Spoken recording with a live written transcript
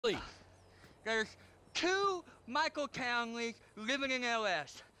There's two Michael Townleys living in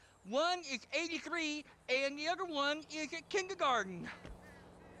LS. One is 83, and the other one is at kindergarten.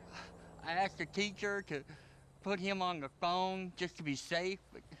 I asked the teacher to put him on the phone just to be safe,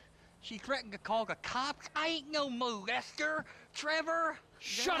 but she threatened to call the cops. I ain't no molester, Trevor.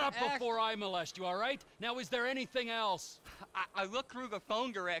 Shut up before I molest you, all right? Now, is there anything else? I looked through the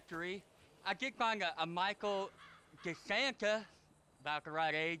phone directory. I did find a Michael DeSanta, about the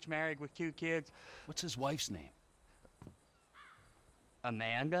right age, married with 2 kids. What's his wife's name?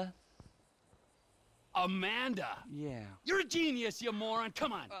 Amanda? Amanda? Yeah. You're a genius, you moron.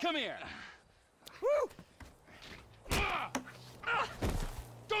 Come on, come here. Woo!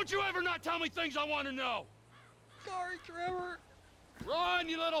 Don't you ever not tell me things I want to know. Sorry, Trevor. Run,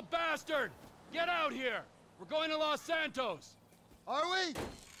 you little bastard! Get out here! We're going to Los Santos. Are we?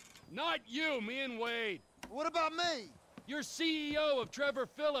 Not you, me and Wade. What about me? You're CEO of Trevor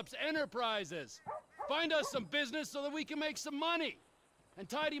Phillips Enterprises. Find us some business so that we can make some money. And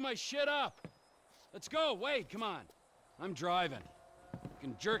tidy my shit up. Let's go, Wade, come on. I'm driving. You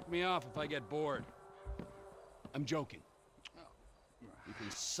can jerk me off if I get bored. I'm joking. You can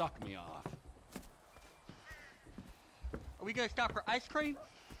suck me off. Are we gonna stop for ice cream?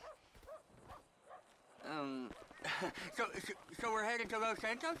 So we're headed to Los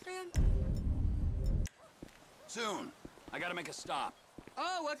Santos then? Soon. I gotta make a stop.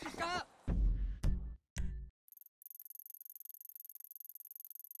 Oh, what's the stop?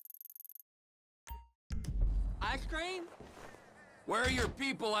 Ice cream? Where are your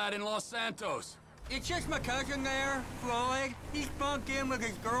people at in Los Santos? It's just my cousin there, Floyd. He's bunked in with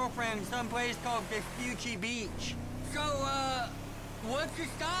his girlfriend someplace called Vespucci Beach. So, what's the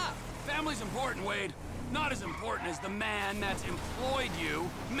stop? Family's important, Wade. Not as important as the man that's employed you,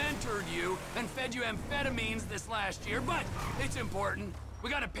 mentored you, and fed you amphetamines this last year, but it's important. We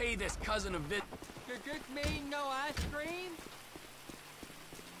gotta pay this cousin a bit. Does this mean no ice cream?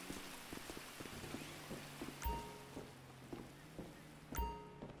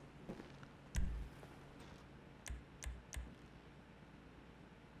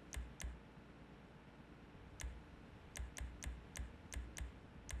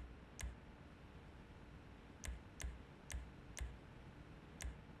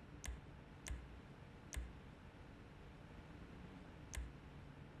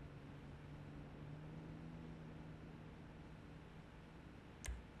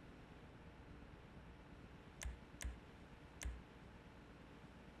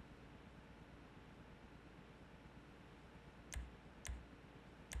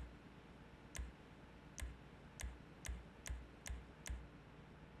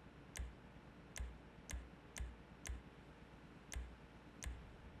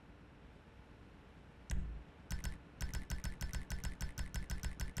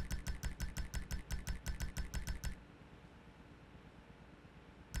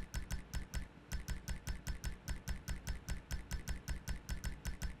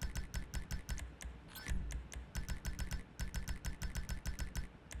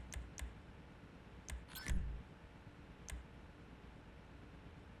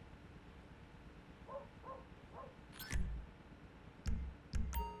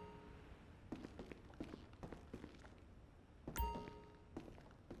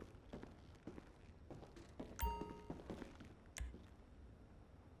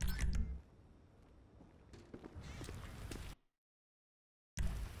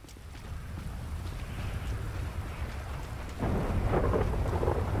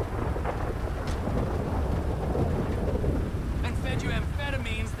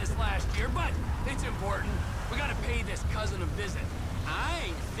 But it's important. We gotta pay this cousin a visit. I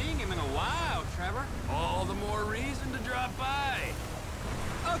ain't seen him in a while, Trevor. All the more reason to drop by.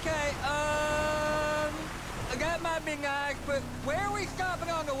 Okay, that might be nice, but where are we stopping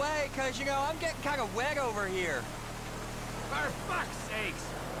on the way? Cause, you know, I'm getting kind of wet over here. For fuck's sakes!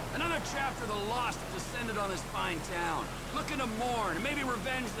 Another chapter of the lost descended on this fine town. Looking to mourn and maybe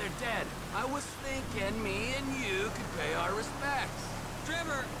revenge their dead. I was thinking me and you could pay our respects.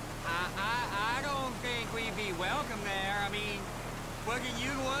 Trevor, I don't think we'd be welcome there. I mean, wasn't you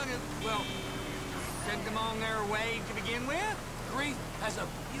the one who, well, sent them on their way to begin with? Grief has a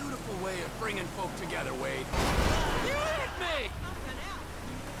beautiful way of bringing folk together, Wade. You hit me!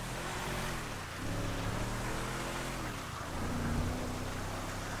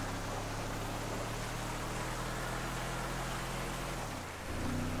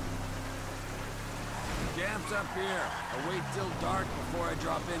 Camp's up here. I'll wait till dark before I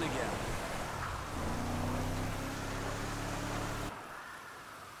drop in again.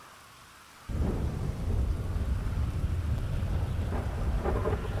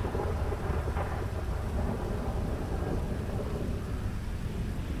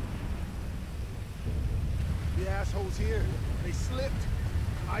 assholes here. They slipped.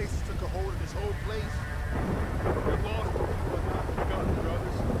 Ice took a hold of this whole place. We lost them, but not forgotten,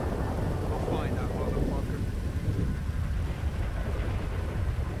 brothers. We'll find that motherfucker.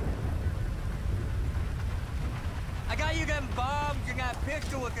 I got you them bombs and that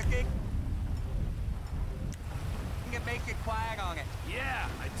pistol with the thing. You can make it quiet on it. Yeah,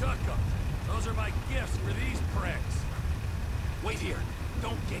 I took them. Those are my gifts for these pricks. Wait here.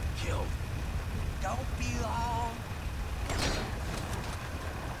 Don't get killed. Don't be long.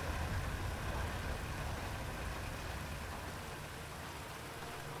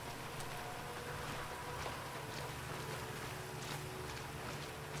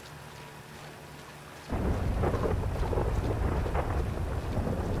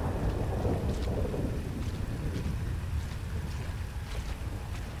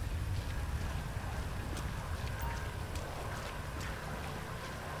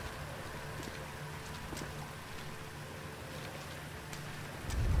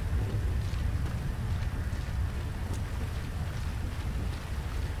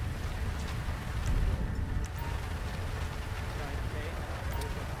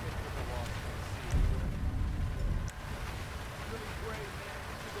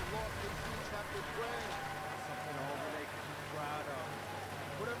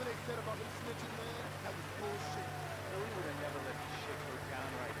 Whatever they said about him snitching, man, that was bullshit. No, we would have never let this shit go down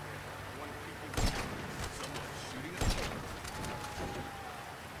right here. I want to keep you... Someone's shooting us.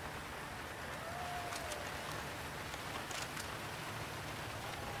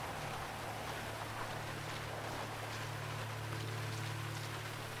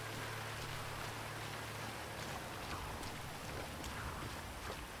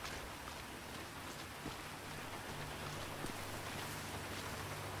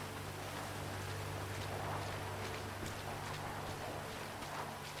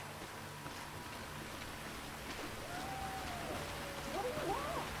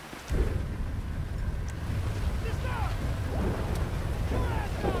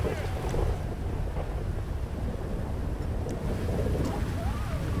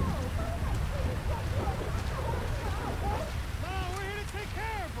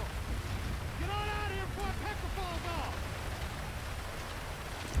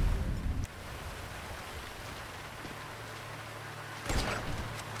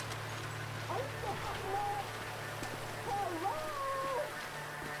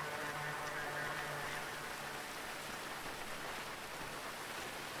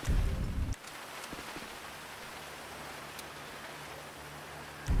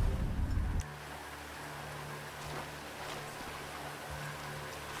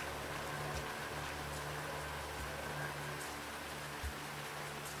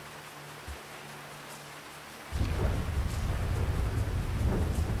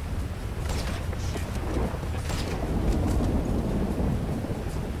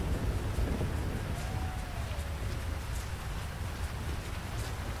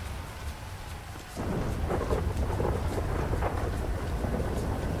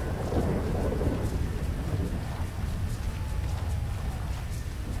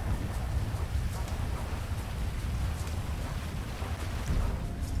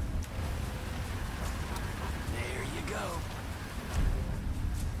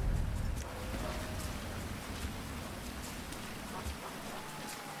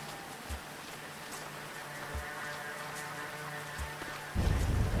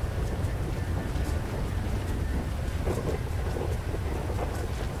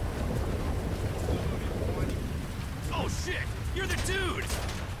 You're the dude!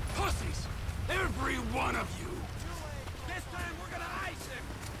 Pussies! Every one of you! This time we're gonna ice him!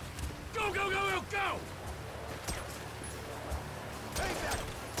 Go, go, go, go, go! Payback!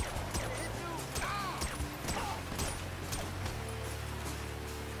 Hit you! Ah!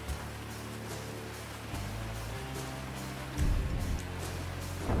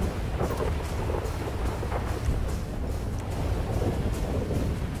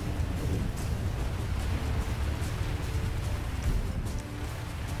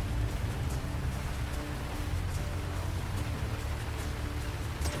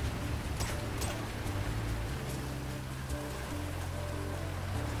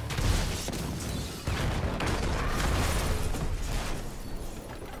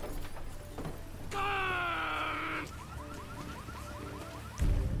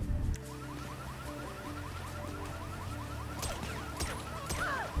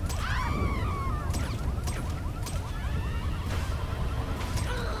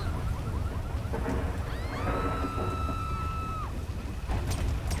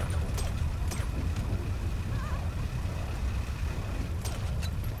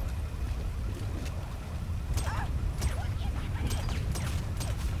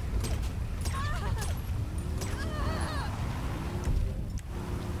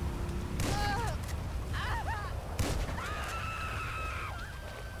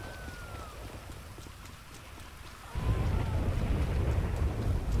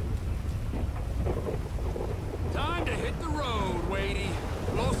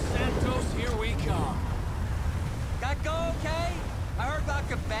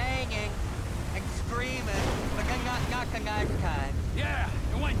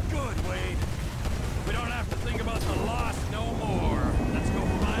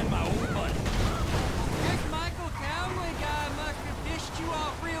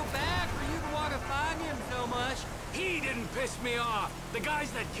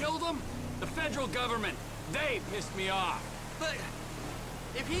 central government. They pissed me off. But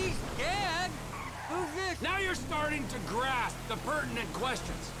if he's dead, who's this? Now you're starting to grasp the pertinent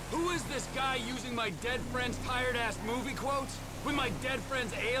questions. Who is this guy using my dead friend's tired-ass movie quotes? With my dead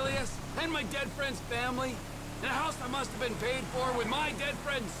friend's alias? And my dead friend's family? In a house I must have been paid for with my dead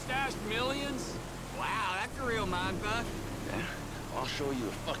friend's stashed millions? Wow, that's a real mindfuck. Yeah, I'll show you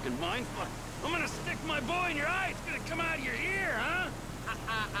a fucking mindfuck. I'm gonna stick my boy in your eye. It's gonna come out of your ear, huh?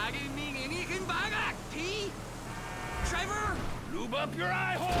 I didn't mean anything by that, T. Trevor? Lube up your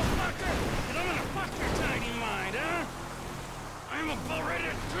eye hole, fucker, and I'm gonna fuck your tiny mind, huh? I'm about ready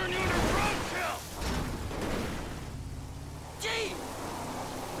to turn you into roadkill! Gee!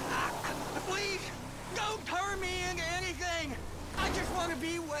 Please, don't turn me into anything. I just want to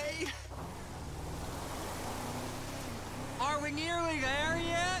be Wade. Are we nearly there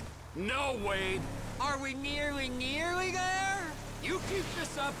yet? No, Wade. Are we nearly there? You keep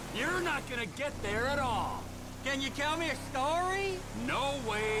this up, you're not gonna get there at all. Can you tell me a story? No,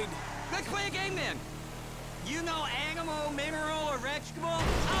 Wade. Let's play a game then. You know animal, mineral, or vegetable?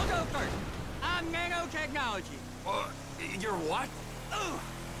 I'll go first. I'm nanotechnology. You're what? Ooh,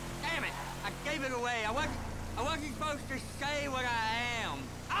 damn it. I gave it away. I wasn't supposed to say what I am.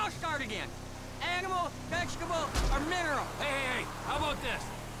 I'll start again. Animal, vegetable, or mineral? Hey, how about this?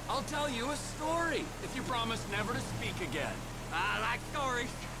 I'll tell you a story, if you promise never to speak again. I like stories.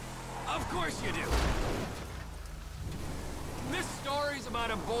 Of course you do. This story's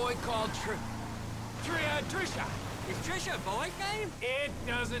about a boy called Trisha. Is Trisha a boy's name? It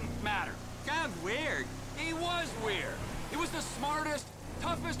doesn't matter. Sounds weird. He was weird. He was the smartest,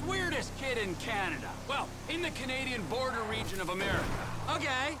 toughest, weirdest kid in Canada. Well, in the Canadian border region of America.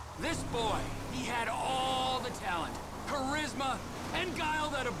 Okay. This boy, he had all the talent, charisma, and guile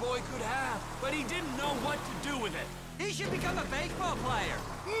that a boy could have, but he didn't know what to do with it. He should become a baseball player.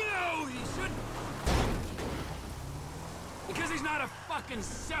 No, he shouldn't. Because he's not a fucking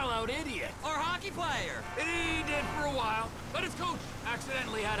sellout idiot. Or hockey player. He did for a while, but his coach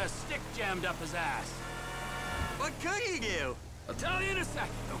accidentally had a stick jammed up his ass. What could he do? I'll tell you in a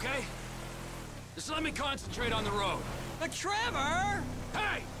second, okay? Just let me concentrate on the road. But Trevor!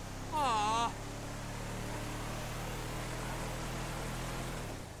 Hey! Aw.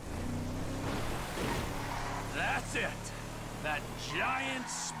 That's it. That giant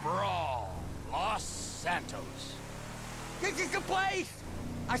sprawl. Los Santos. This is the place!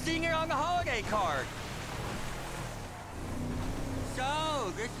 I seen it on the holiday card.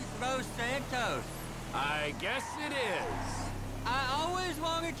 So, this is Los Santos. I guess it is. I always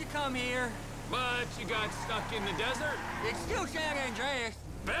wanted to come here. But you got stuck in the desert? It's still San Andreas.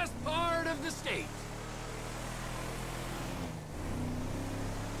 Best part of the state.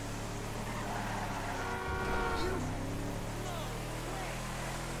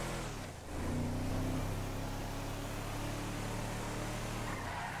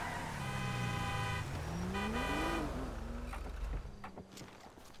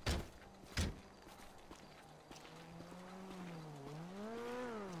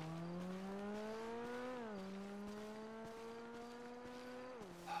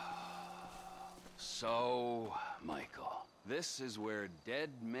 So, Michael, this is where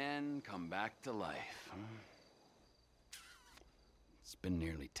dead men come back to life, huh? It's been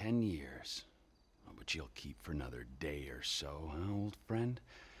nearly 10 years. Oh, but you'll keep for another day or so, huh, old friend?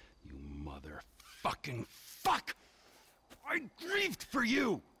 You motherfucking fuck! I grieved for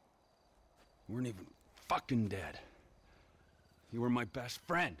you! You weren't even fucking dead. You were my best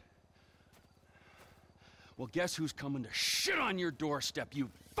friend. Well, guess who's coming to shit on your doorstep, you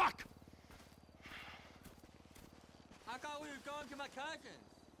fuck! I thought we were going to my cousin's.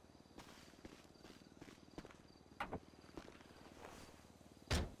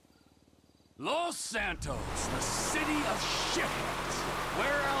 Los Santos, the city of shitheads.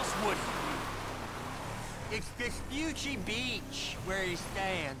 Where else would he It's Vespucci Beach where he's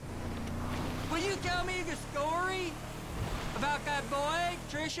staying. Will you tell me the story about that boy,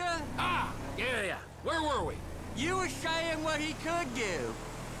 Trisha? be? Ah, yeah. Where were we? You were saying what he could do.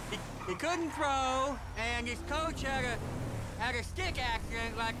 He couldn't throw, and his coach had a stick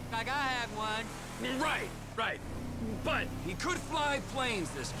accident like I had one. Right. But he could fly planes,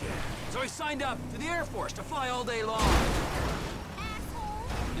 this kid. So he signed up to the Air Force to fly all day long. Asshole!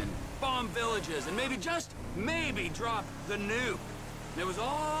 And bomb villages, and maybe drop the nuke. And it was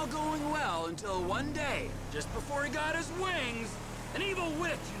all going well until one day, just before he got his wings, an evil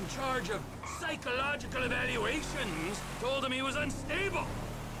witch in charge of psychological evaluations told him he was unstable.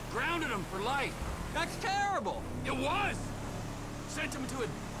 Grounded him for life. That's terrible. It was! Sent him to a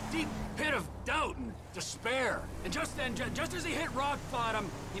deep pit of doubt and despair. And just then, just as he hit rock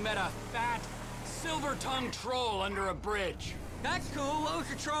bottom, he met a fat, silver-tongued troll under a bridge. That's cool. What was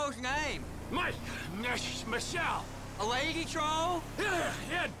the troll's name? Michelle. A lady troll? Yeah,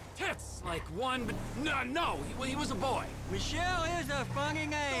 he had tits like one, but no, he was a boy. Michelle is a funny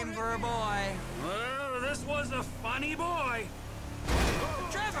name for a boy. Well, this was a funny boy.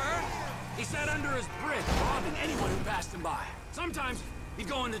 Trevor! He sat under his bridge, robbing anyone who passed him by. Sometimes he'd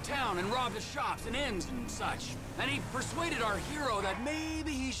go into town and rob the shops and inns and such. And he persuaded our hero that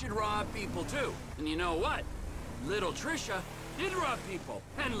maybe he should rob people too. And you know what? Little Trisha did rob people,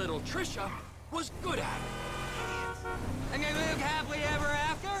 and little Trisha was good at it. And they lived happily ever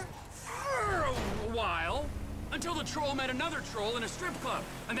after? For a while. Until the troll met another troll in a strip club,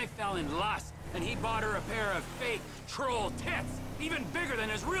 and they fell in lust. And he bought her a pair of fake troll tits, even bigger than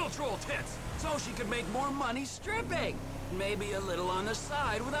his real troll tits, so she could make more money stripping. Maybe a little on the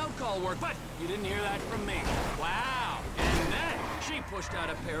side without call work, but you didn't hear that from me. Wow. And then she pushed out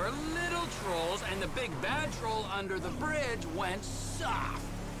a pair of little trolls, and the big bad troll under the bridge went soft.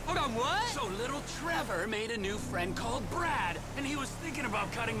 Hold on, what? So little Trevor made a new friend called Brad, and he was thinking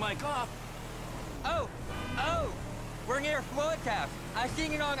about cutting Mike off. Oh, we're near Floyd House. I've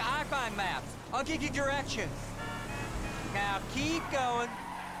seen it on iPhone maps. I'll give you directions. Now, keep going.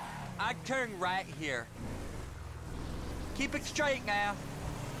 I turn right here. Keep it straight now.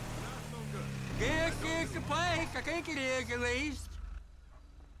 This is the place. I think it is, at least.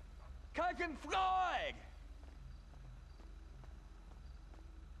 Cousin Floyd!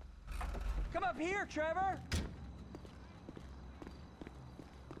 Come up here, Trevor.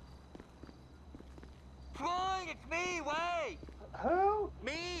 Floyd, it's me, Wade. Who?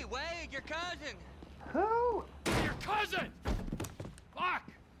 Me, Wade, your cousin. Who? Your cousin! Fuck!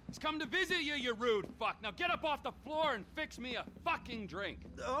 He's come to visit you, you rude fuck. Now get up off the floor and fix me a fucking drink.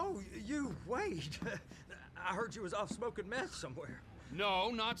 Oh, you, wait. I heard you was off smoking meth somewhere. No,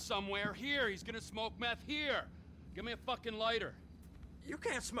 not somewhere. Here. He's gonna smoke meth here. Give me a fucking lighter. You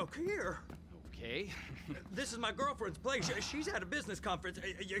can't smoke here. Okay. This is my girlfriend's place. She's at a business conference.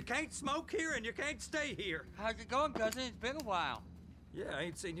 You can't smoke here and you can't stay here. How's it going, cousin? It's been a while. Yeah, I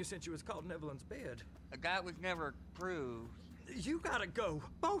ain't seen you since you was caught in Evelyn's bed. That was never proved. You gotta go,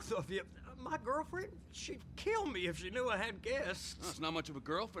 both of you. My girlfriend, she'd kill me if she knew I had guests. Well, it's not much of a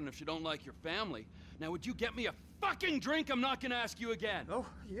girlfriend if she don't like your family. Now, would you get me a fucking drink? I'm not gonna ask you again. Oh,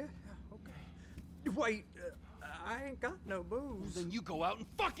 yeah, okay. Wait, I ain't got no booze. Then you go out and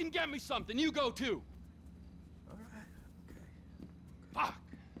fucking get me something. You go too. All right, okay. Fuck.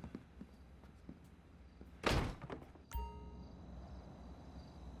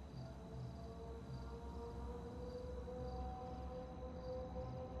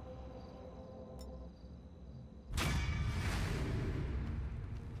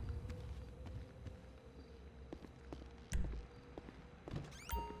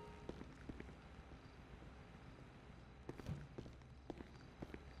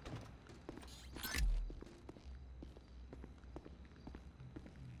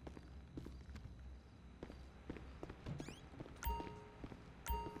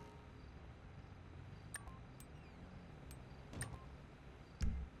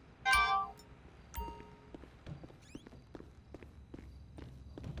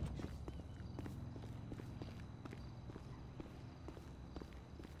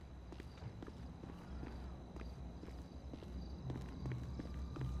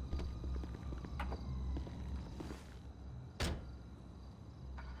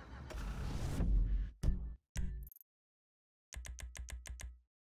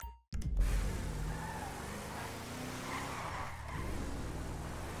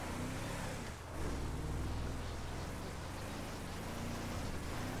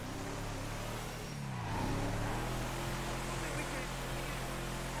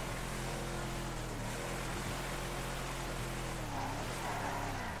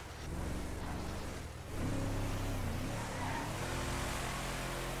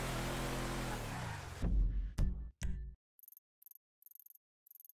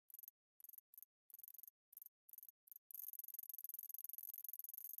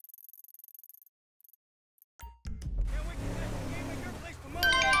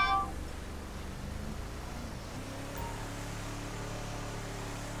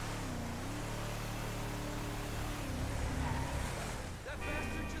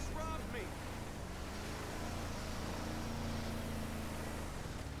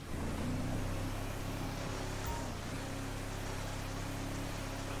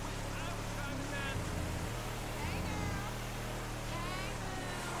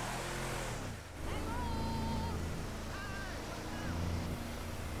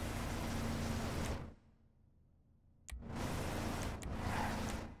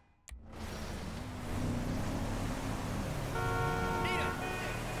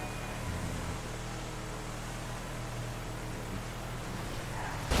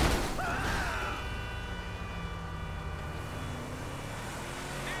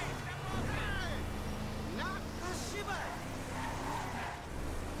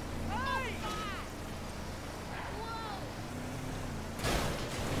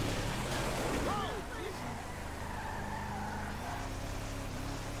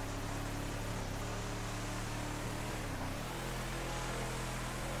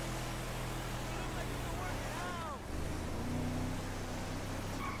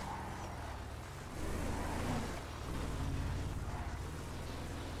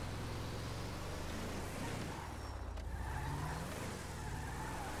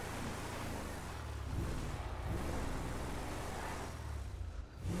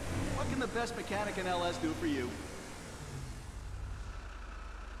 best mechanic in LS do for you?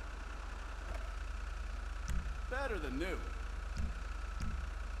 Better than new.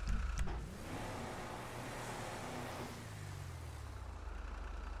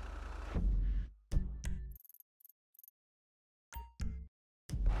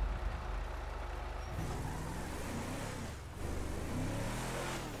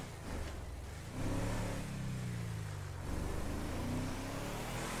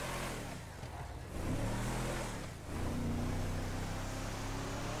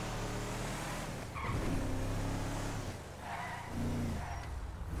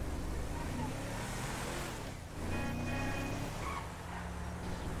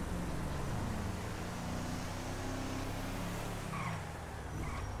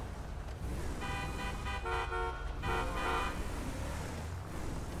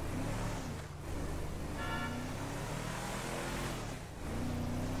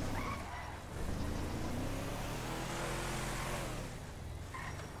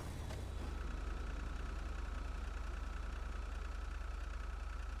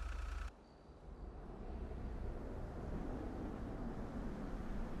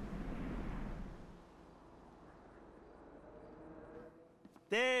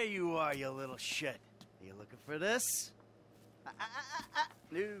 There you are, you little shit. Are you looking for this?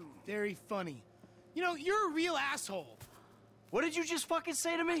 No. Very funny. You know, you're a real asshole. What did you just fucking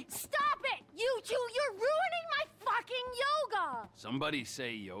say to me? Stop it! You two, you're ruining my fucking yoga! Somebody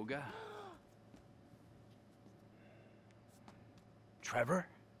say yoga? Trevor?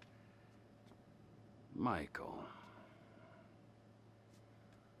 Michael.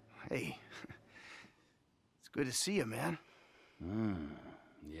 Hey. It's good to see you, man.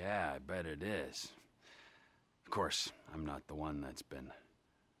 Yeah, I bet it is. Of course, I'm not the one that's been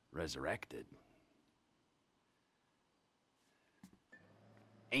resurrected.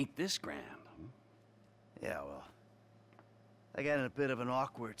 Ain't this grand? Yeah, well, I got in a bit of an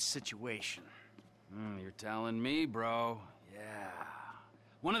awkward situation. You're telling me, bro. Yeah.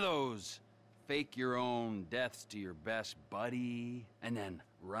 One of those fake your own deaths to your best buddy, and then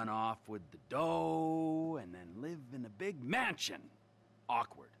run off with the dough, and then live in a big mansion.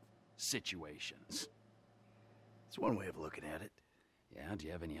 Awkward situations. It's one way of looking at it. Yeah, do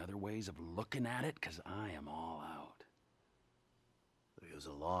you have any other ways of looking at it? 'Cause I am all out. It was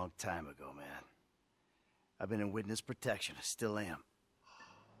a long time ago, man. I've been in witness protection. I still am.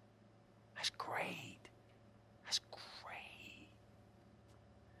 That's great. That's great.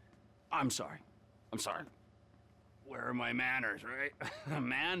 I'm sorry. I'm sorry. Where are my manners, right?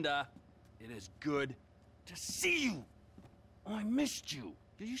 Amanda, it is good to see you. Oh, I missed you.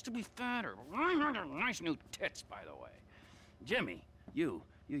 You used to be fatter. Nice new tits, by the way. Jimmy, you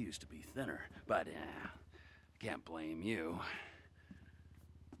used to be thinner, but can't blame you.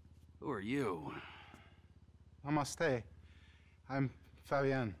 Who are you? Namaste. I'm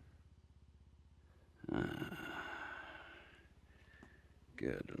Fabian.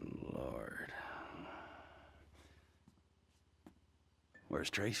 Good Lord. Where's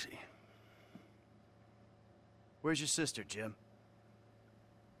Tracy? Where's your sister, Jim?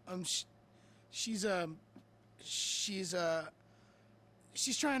 She's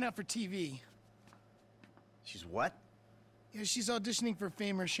trying out for TV. She's what? Yeah, she's auditioning for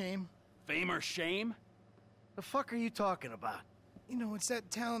Fame or Shame. Fame or shame? The fuck are you talking about? You know, it's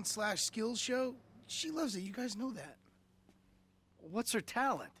that talent/skills show. She loves it. You guys know that. What's her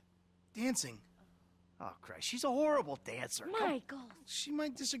talent? Dancing. Oh, Christ. She's a horrible dancer. Michael. She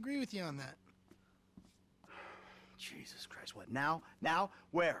might disagree with you on that. Jesus Christ. What, now? Now?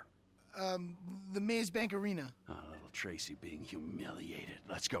 Where? The Maze Bank Arena. Oh, little Tracy being humiliated.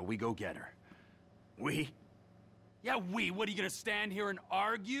 Let's go. We go get her. We? Yeah, we. What, are you gonna stand here and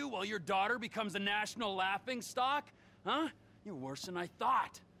argue while your daughter becomes a national laughingstock? Huh? You're worse than I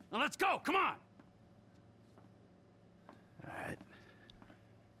thought. Now let's go. Come on. All right.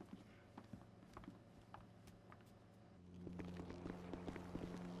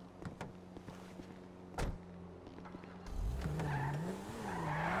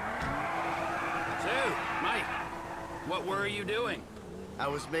 So, Mike, what were you doing? I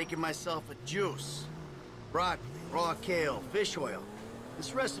was making myself a juice. Broccoli, raw kale, fish oil.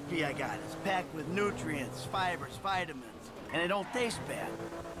 This recipe I got is packed with nutrients, fibers, vitamins, and it don't taste bad.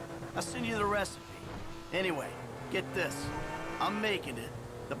 I'll send you the recipe. Anyway, get this. I'm making it.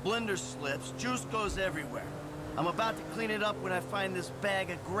 The blender slips, juice goes everywhere. I'm about to clean it up when I find this bag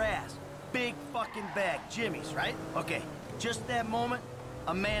of grass. Big fucking bag, Jimmy's, right? Okay, just that moment,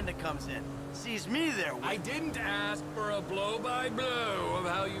 Amanda comes in. Sees me there with... I didn't ask for a blow-by-blow of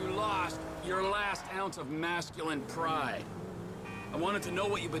how you lost your last ounce of masculine pride. I wanted to know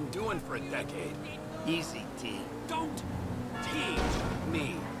what you've been doing for a decade. Easy, T. Don't teach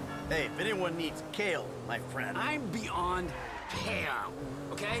me. Hey, if anyone needs kale, my friend. I'm beyond kale,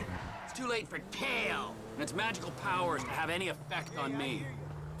 okay? It's too late for kale and its magical powers to have any effect on me.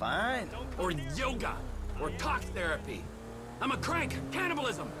 Fine. Or yoga, or talk therapy. I'm a crank,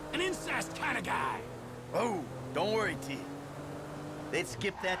 cannibalism, an incest kind of guy. Oh, don't worry, T. They'd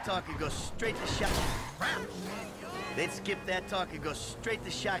skip that talk and go straight to shock. They'd skip that talk and go straight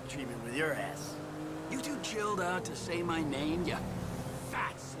to shock treatment with your ass. You too chilled out to say my name, you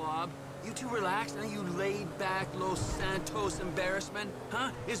fat slob? You too relaxed and you laid back Los Santos embarrassment?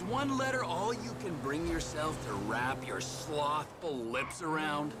 Huh? Is one letter all you can bring yourself to wrap your slothful lips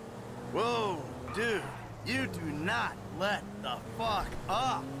around? Whoa, dude. You do not let the fuck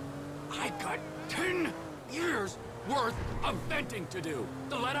up. I've got 10 years worth of venting to do.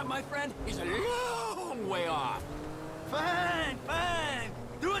 The let up, my friend, is a long way off. Fine, fine.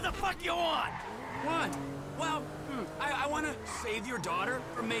 Do what the fuck you want. What? Well, I want to save your daughter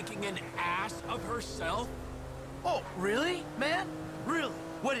from making an ass of herself. Oh, really, man? Really?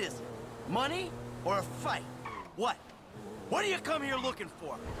 What is it? Money or a fight? What? What do you come here looking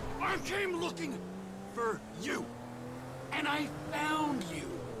for? I came looking for you. And I found you.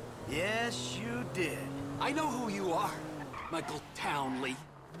 Yes, you did. I know who you are, Michael Townley.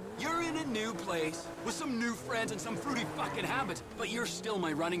 You're in a new place with some new friends and some fruity fucking habits, but you're still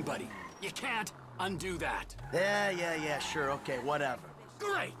my running buddy. You can't undo that. Yeah, sure, okay, whatever.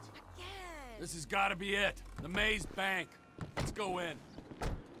 Great! This has got to be it. The Maze Bank. Let's go in.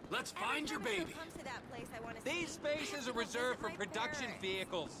 Let's find your baby. These spaces are reserved for production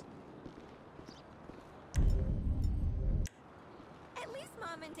vehicles. At least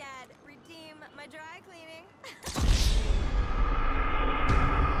Mom and Dad redeem my dry cleaning.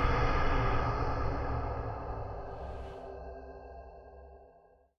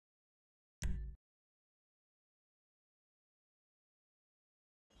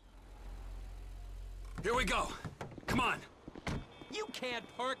 Here we go. Come on. You can't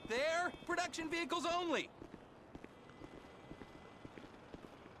park there. Production vehicles only.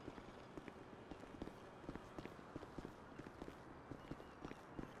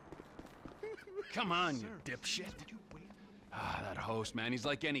 Come on, you dipshit. Ah, that host, man, he's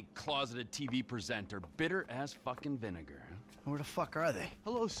like any closeted TV presenter, bitter as fucking vinegar. Where the fuck are they?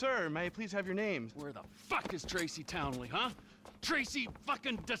 Hello, sir. May I please have your names? Where the fuck is Tracy Townley, huh? Tracy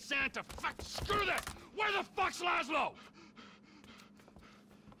fucking DeSanta. Fuck, screw this! Where the fuck's Laszlo?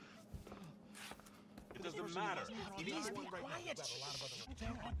 It doesn't matter. Please be quiet. They're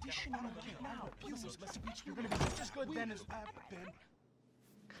auditioning right now. Please, you're gonna be just as good then as Ben.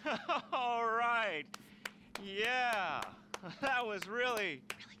 All right. Yeah. That was really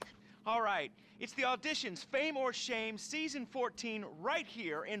good. All right. It's the auditions, Fame or Shame, Season 14, right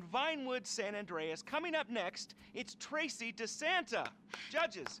here in Vinewood, San Andreas. Coming up next, it's Tracy DeSanta.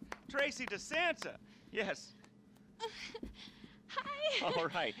 Judges, Tracy DeSanta. Yes. Hi. All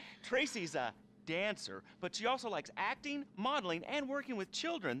right. Tracy's a dancer, but she also likes acting, modeling, and working with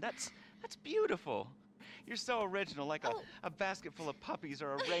children. That's beautiful. You're so original, like a basket full of puppies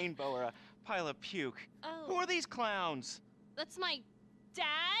or a rainbow or a pile of puke. Oh. Who are these clowns? That's my dad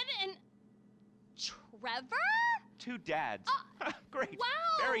and Trevor? Two dads. Great. Wow.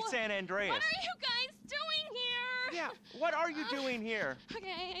 Very San Andreas. What are you guys doing here? Yeah, what are you doing here?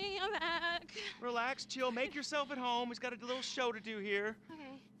 Okay, I'm back. Relax, chill, make yourself at home. We've got a little show to do here.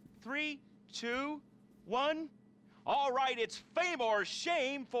 Okay. 3, 2, 1. All right, it's Fame or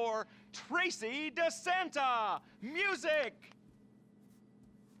Shame for Tracy DeSanta. Music!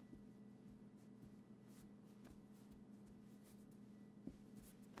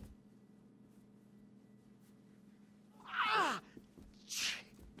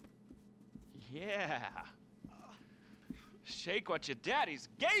 Yeah. Shake what your daddies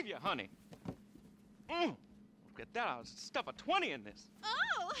gave you, honey. Look at that. I'll stuff a 20 in this.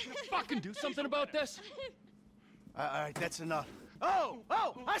 Oh! Fucking do something about this. All right, that's enough. Oh!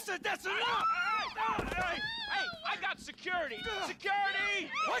 I said that's enough! Hey, I got security! Security!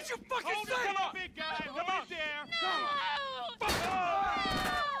 What'd you fucking Hold say? it, come on! Big guy, come on there! No!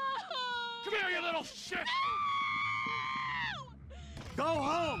 Come here, you little shit! Go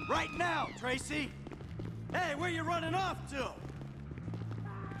home right now, Tracy! Hey, where you running off to?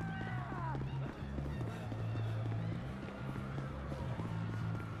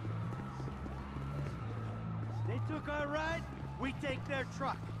 They took our ride, we take their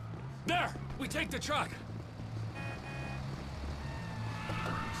truck. There! We take the truck!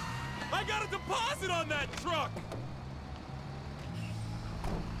 I got a deposit on that truck!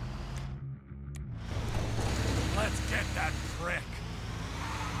 Let's get that prick!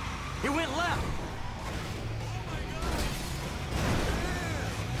 He went left!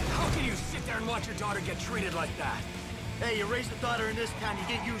 How can you sit there and watch your daughter get treated like that? Hey, you raise a daughter in this town, you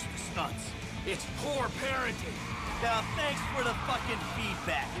get used to stunts. It's poor parenting. Now, thanks for the fucking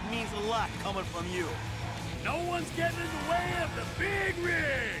feedback. It means a lot coming from you. No one's getting in the way of the big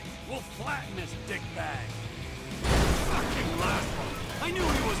rig! We'll flatten this dickbag. Fucking last one. I knew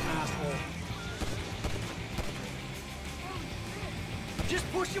he was an asshole.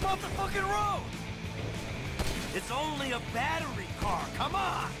 Just push him off the fucking road! It's only a battery car, come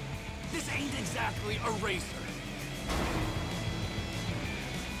on! This ain't exactly a racer.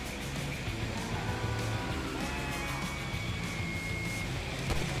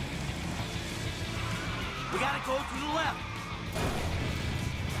 We gotta go to the left.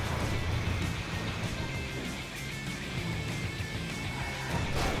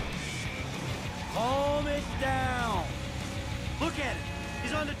 Calm it down. Look at it.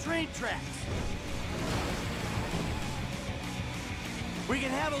 He's on the train tracks. We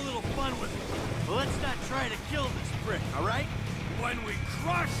can have a little fun with it, but let's not try to kill this prick, all right? When we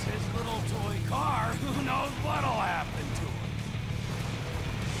crush his little toy car, who knows what'll happen to him?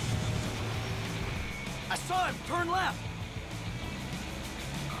 I saw him turn left.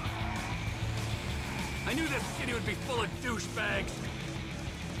 I knew this city would be full of douchebags.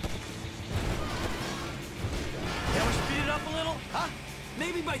 Can we speed it up a little, huh?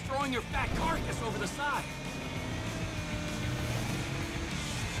 Maybe by throwing your fat carcass over the side.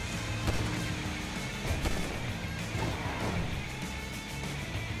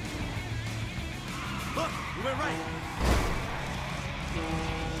 Look, we went right.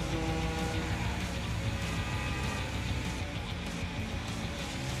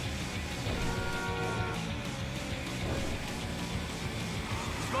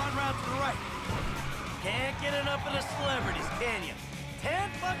 He's going round to the right. Can't get enough of the celebrities, can you?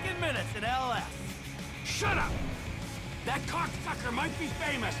 10 fucking minutes in LS. Shut up! That cocksucker might be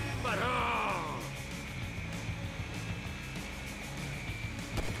famous, but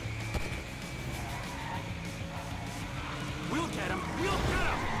we'll get him! We'll get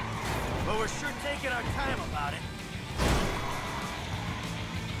him! But we're sure taking our time about it.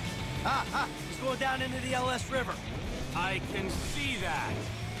 He's going down into the LS River. I can see that.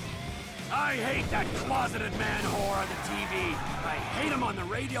 I hate that closeted man whore on the TV. I hate him on the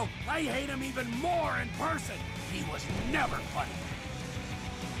radio. I hate him even more in person. He was never funny.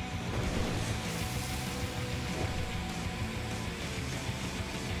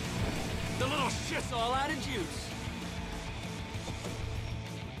 The little shit's all out of juice.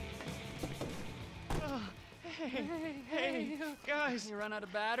 Hey, guys. You run out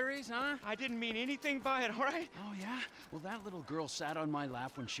of batteries, huh? I didn't mean anything by it, all right? Oh, yeah? Well, that little girl sat on my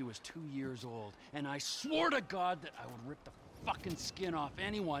lap when she was 2 years old, and I swore to God that I would rip the fucking skin off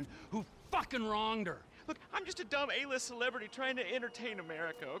anyone who fucking wronged her. Look, I'm just a dumb A-list celebrity trying to entertain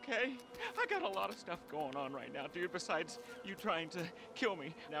America, okay? I got a lot of stuff going on right now, dude, besides you trying to kill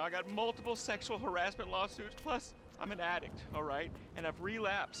me. Now, I got multiple sexual harassment lawsuits, plus I'm an addict, all right? And I've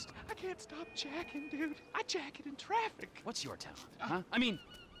relapsed. I can't stop jacking, dude. I jack it in traffic. What's your talent, huh? I mean,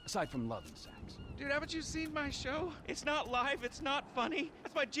 aside from loving sex. Dude, haven't you seen my show? It's not live, it's not funny.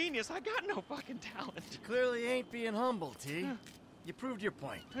 That's my genius. I got no fucking talent. You clearly ain't being humble, T. You proved your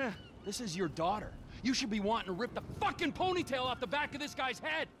point. This is your daughter. You should be wanting to rip the fucking ponytail off the back of this guy's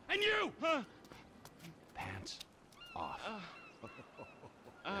head. And you! Pants off.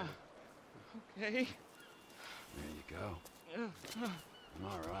 Okay. There you go.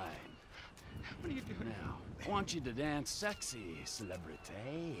 All right. What are you doing? Now, I want you to dance sexy,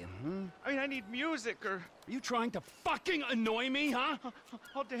 celebrity. I mean, I need music or... Are you trying to fucking annoy me, huh?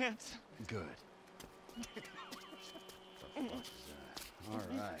 I'll dance. Good.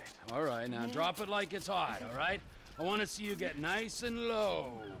 All right, now drop it like it's hot, all right? I want to see you get nice and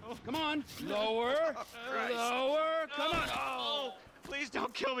low. Come on, lower, lower, come on. Oh, please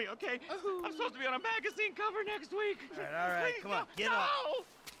don't kill me, okay? I'm supposed to be on a magazine cover next week. All right, come on, get up.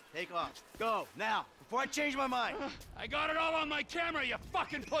 Take off. Go, now, before I change my mind. I got it all on my camera, you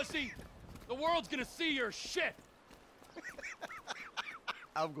fucking pussy. The world's gonna see your shit.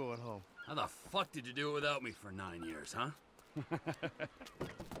 I'm going home. How the fuck did you do it without me for 9 years, huh? Oh,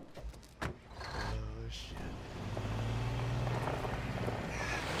 shit.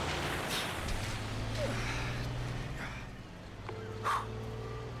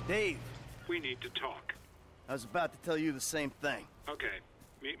 Dave. We need to talk. I was about to tell you the same thing. Okay.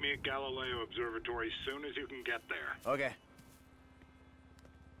 Meet me at Galileo Observatory as soon as you can get there. Okay.